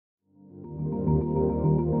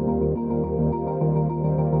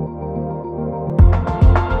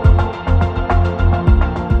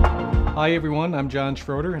Hi everyone, I'm John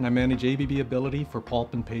Schroeder and I manage ABB Ability for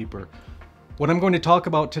Pulp and Paper. What I'm going to talk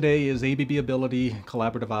about today is ABB Ability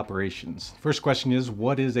Collaborative Operations. First question is,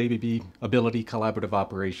 what is ABB Ability Collaborative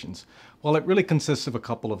Operations? Well, it really consists of a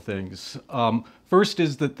couple of things. First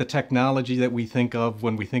is that the technology that we think of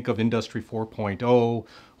when we think of Industry 4.0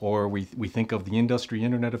 or we think of the Industry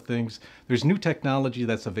Internet of Things, there's new technology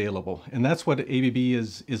that's available. And that's what ABB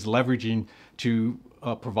is leveraging to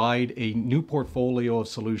provide a new portfolio of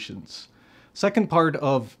solutions. Second part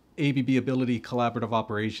of ABB Ability Collaborative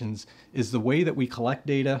Operations is the way that we collect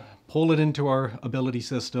data, pull it into our Ability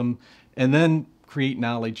system, and then create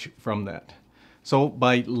knowledge from that. So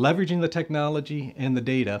by leveraging the technology and the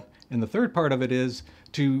data, and the third part of it is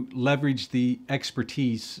to leverage the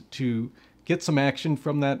expertise to get some action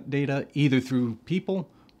from that data, either through people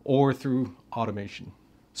or through automation.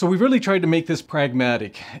 So we've really tried to make this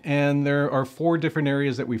pragmatic, and there are 4 different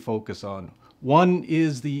areas that we focus on. One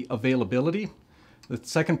is the availability. The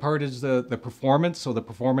second part is the performance, so the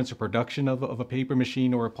performance or production of a paper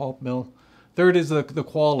machine or a pulp mill. Third is the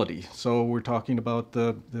quality, so we're talking about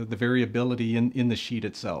the variability in the sheet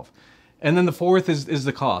itself. And then the fourth is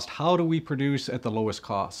the cost. How do we produce at the lowest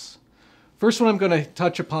costs? First one I'm going to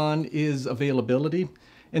touch upon is availability.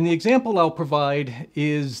 And the example I'll provide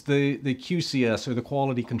is the QCS, or the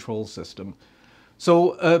Quality Control System.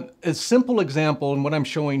 So a simple example, and what I'm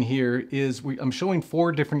showing here is I'm showing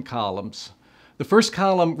 4 different columns. The first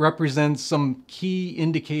column represents some key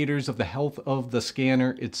indicators of the health of the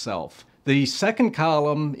scanner itself. The second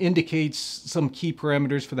column indicates some key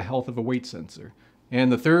parameters for the health of a weight sensor.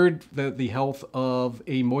 And the third, the health of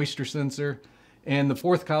a moisture sensor. And the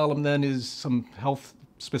fourth column then is some health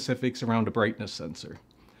specifics around a brightness sensor.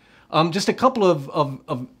 Just a couple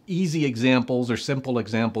of easy examples or simple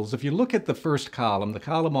examples. If you look at the first column, the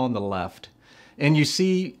column on the left, and you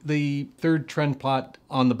see the third trend plot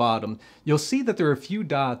on the bottom, you'll see that there are a few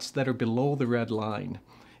dots that are below the red line.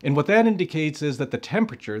 And what that indicates is that the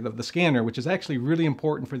temperature of the scanner, which is actually really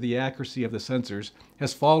important for the accuracy of the sensors,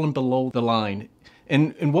 has fallen below the line.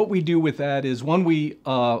 And what we do with that is, one, we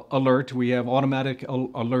alert, we have automatic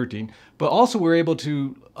alerting, but also we're able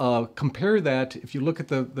to compare that. If you look at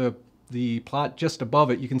the plot just above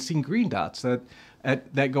it, you can see green dots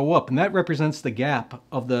that go up, and that represents the gap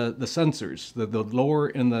of the sensors, the lower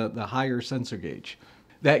and the higher sensor gauge.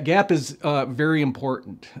 That gap is very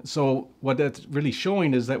important. So what that's really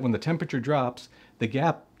showing is that when the temperature drops, the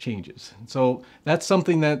gap changes. So that's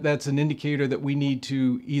something that's an indicator that we need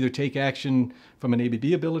to either take action from an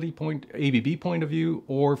ABB point of view,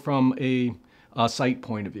 or from a site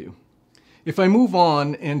point of view. If I move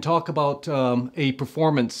on and talk about a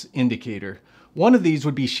performance indicator, one of these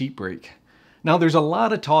would be sheet break. Now there's a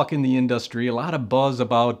lot of talk in the industry, a lot of buzz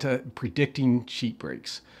about predicting sheet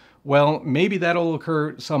breaks. Well, maybe that'll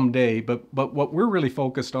occur someday, but what we're really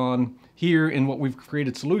focused on here and what we've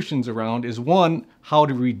created solutions around is, one, how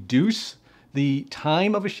to reduce the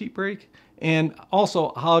time of a sheet break, and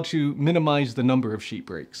also how to minimize the number of sheet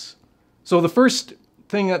breaks. So the first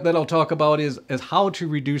thing that I'll talk about is how to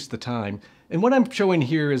reduce the time. And what I'm showing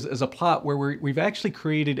here is a plot where we've actually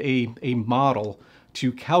created a model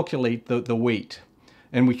to calculate the weight.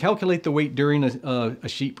 And we calculate the weight during a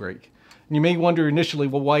sheet break. And you may wonder initially,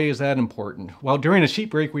 well, why is that important? Well, during a sheet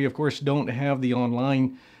break, we of course don't have the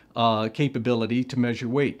online capability to measure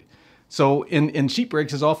weight. So in sheet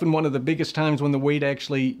breaks is often one of the biggest times when the weight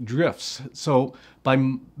actually drifts. So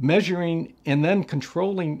by measuring and then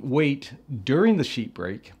controlling weight during the sheet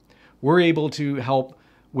break, we're able to help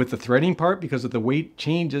with the threading part, because if the weight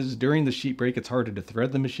changes during the sheet break, it's harder to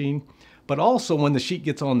thread the machine. But also when the sheet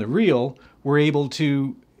gets on the reel, we're able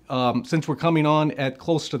to, since we're coming on at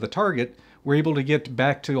close to the target, we're able to get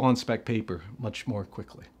back to on-spec paper much more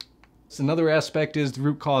quickly. So another aspect is the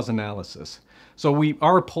root cause analysis. So we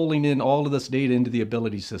are pulling in all of this data into the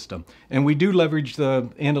Ability system, and we do leverage the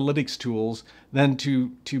analytics tools then to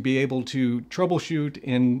be able to troubleshoot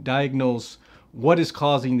and diagnose what is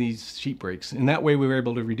causing these sheet breaks. And that way we were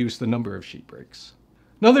able to reduce the number of sheet breaks.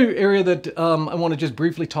 Another area that I want to just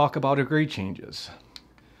briefly talk about are grade changes.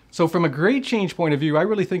 So from a grade change point of view, I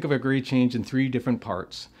really think of a grade change in 3 different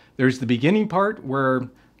parts. There's the beginning part where,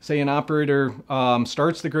 say, an operator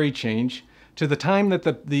starts the grade change to the time that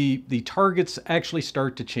the targets actually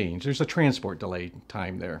start to change. There's a transport delay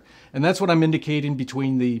time there. And that's what I'm indicating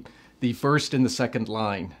between the first and the second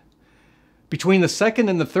line. Between the second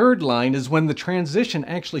and the third line is when the transition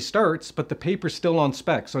actually starts, but the paper's still on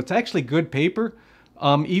spec. So it's actually good paper,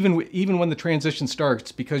 even when the transition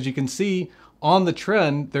starts, because you can see on the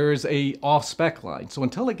trend there is a off-spec line. So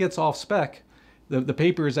until it gets off-spec, the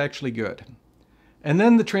paper is actually good. And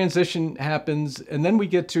then the transition happens, and then we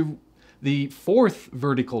get to the fourth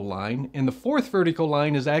vertical line. And the fourth vertical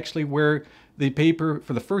line is actually where the paper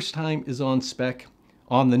for the first time is on spec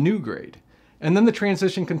on the new grade. And then the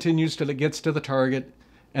transition continues till it gets to the target.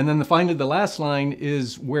 And then finally, the last line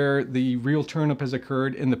is where the real turnup has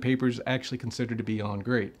occurred and the paper is actually considered to be on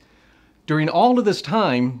grade. During all of this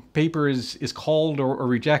time, paper is called or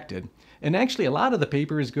rejected. And actually, a lot of the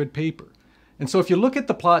paper is good paper. And so if you look at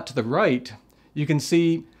the plot to the right, you can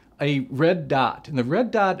see a red dot. And the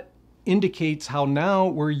red dot indicates how now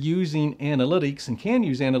we're using analytics and can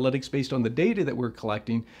use analytics based on the data that we're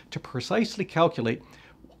collecting to precisely calculate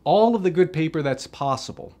all of the good paper that's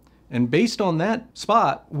possible. And based on that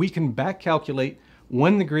spot, we can back calculate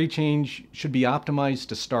when the grade change should be optimized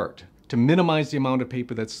to start, to minimize the amount of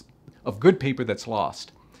good paper that's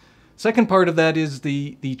lost. Second part of that is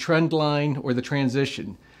the trend line or the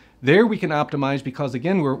transition. There we can optimize because,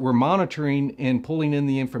 again, we're monitoring and pulling in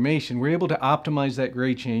the information. We're able to optimize that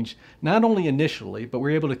grade change, not only initially, but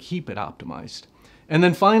we're able to keep it optimized. And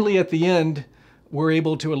then finally, at the end, we're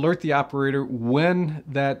able to alert the operator when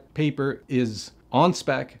that paper is on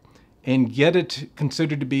spec and get it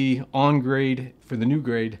considered to be on grade for the new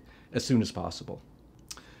grade as soon as possible.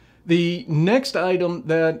 The next item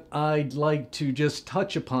that I'd like to just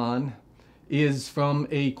touch upon is from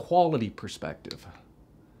a quality perspective.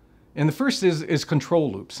 And the first is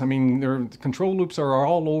control loops. I mean, control loops are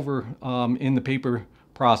all over in the paper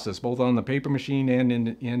process, both on the paper machine and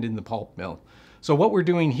in the pulp mill. So what we're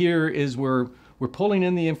doing here is we're pulling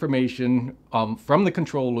in the information from the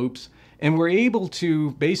control loops, and we're able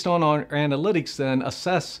to, based on our analytics then,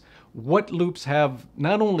 assess what loops have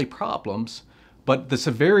not only problems, but the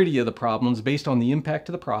severity of the problems based on the impact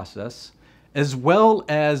of the process, as well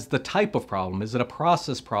as the type of problem. Is it a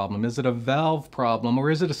process problem? Is it a valve problem?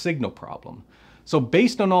 Or is it a signal problem? So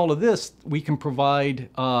based on all of this, we can provide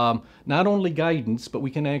not only guidance, but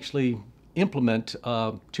we can actually implement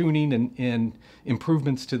tuning and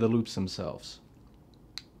improvements to the loops themselves.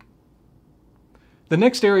 The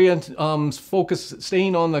next area,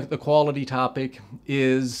 staying on the quality topic,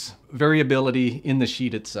 is variability in the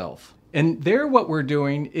sheet itself. And there what we're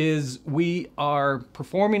doing is we are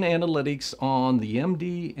performing analytics on the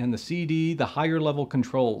MD and the CD, the higher level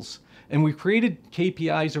controls. And we've created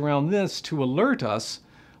KPIs around this to alert us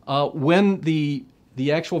when the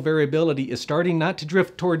actual variability is starting not to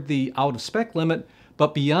drift toward the out of spec limit,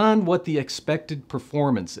 but beyond what the expected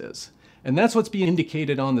performance is. And that's what's being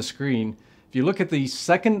indicated on the screen. If you look at the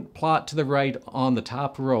second plot to the right on the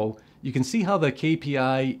top row, you can see how the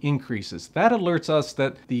KPI increases. That alerts us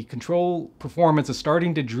that the control performance is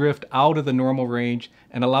starting to drift out of the normal range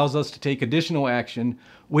and allows us to take additional action,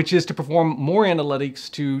 which is to perform more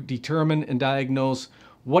analytics to determine and diagnose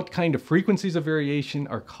what kind of frequencies of variation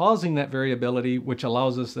are causing that variability, which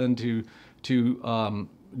allows us then to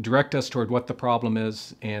direct us toward what the problem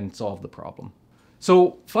is and solve the problem.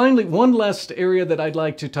 So finally, one last area that I'd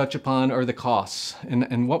like to touch upon are the costs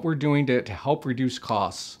and what we're doing to help reduce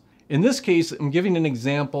costs. In this case, I'm giving an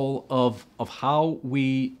example of how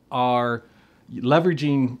we are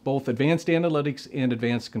leveraging both advanced analytics and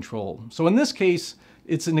advanced control. So in this case,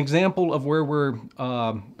 it's an example of where we're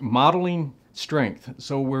modeling strength.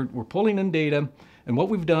 So we're pulling in data, and what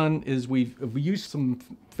we've done is we've used some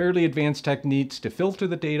fairly advanced techniques to filter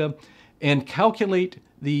the data and calculate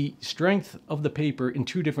the strength of the paper in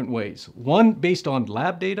two different ways. One based on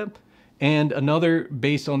lab data and another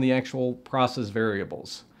based on the actual process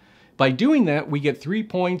variables. By doing that, we get 3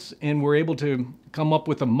 points and we're able to come up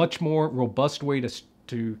with a much more robust way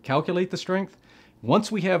to calculate the strength.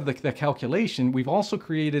 Once we have the calculation, we've also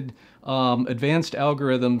created advanced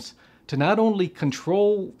algorithms to not only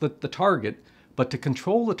control the target, but to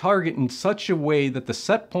control the target in such a way that the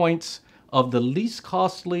set points of the least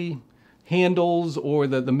costly handles or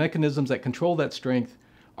the mechanisms that control that strength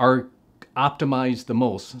are optimized the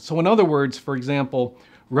most. So in other words, for example,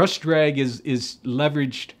 rush drag is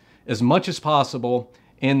leveraged as much as possible,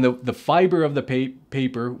 and the fiber of the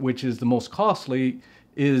paper, which is the most costly,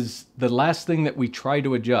 is the last thing that we try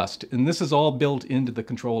to adjust. And this is all built into the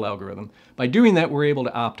control algorithm. By doing that, we're able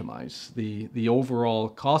to optimize the overall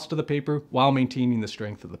cost of the paper while maintaining the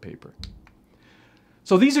strength of the paper.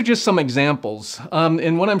 So these are just some examples.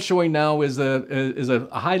 And what I'm showing now is a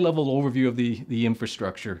high-level overview of the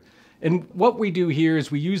infrastructure. And what we do here is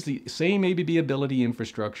we use the same ABB Ability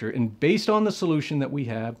infrastructure, and based on the solution that we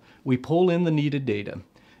have, we pull in the needed data.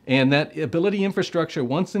 And that Ability infrastructure,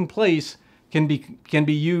 once in place, can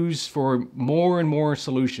be used for more and more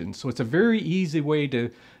solutions. So it's a very easy way to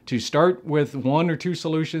start with one or two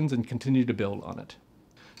solutions and continue to build on it.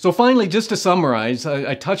 So finally, just to summarize,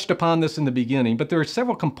 I touched upon this in the beginning, but there are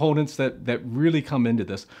several components that really come into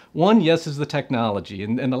this. One, yes, is the technology.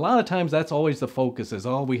 And a lot of times that's always the focus is,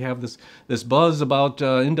 oh, we have this buzz about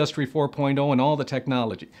Industry 4.0 and all the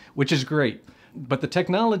technology, which is great. But the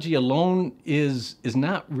technology alone is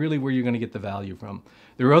not really where you're going to get the value from.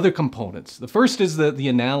 There are other components. The first is the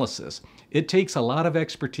analysis. It takes a lot of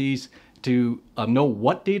expertise to know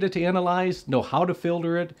what data to analyze, know how to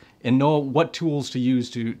filter it, and know what tools to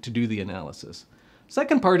use to do the analysis.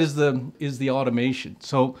 Second part is the automation.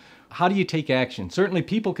 So how do you take action? Certainly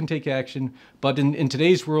people can take action, but in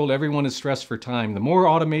today's world, everyone is stressed for time. The more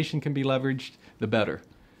automation can be leveraged, the better.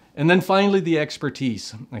 And then finally, the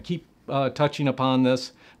expertise. I keep touching upon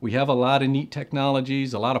this. We have a lot of neat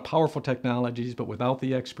technologies, a lot of powerful technologies, but without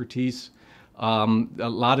the expertise, a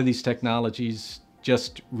lot of these technologies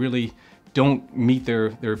just really don't meet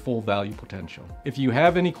their full value potential. If you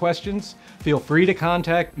have any questions, feel free to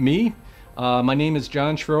contact me. My name is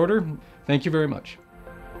John Schroeder. Thank you very much.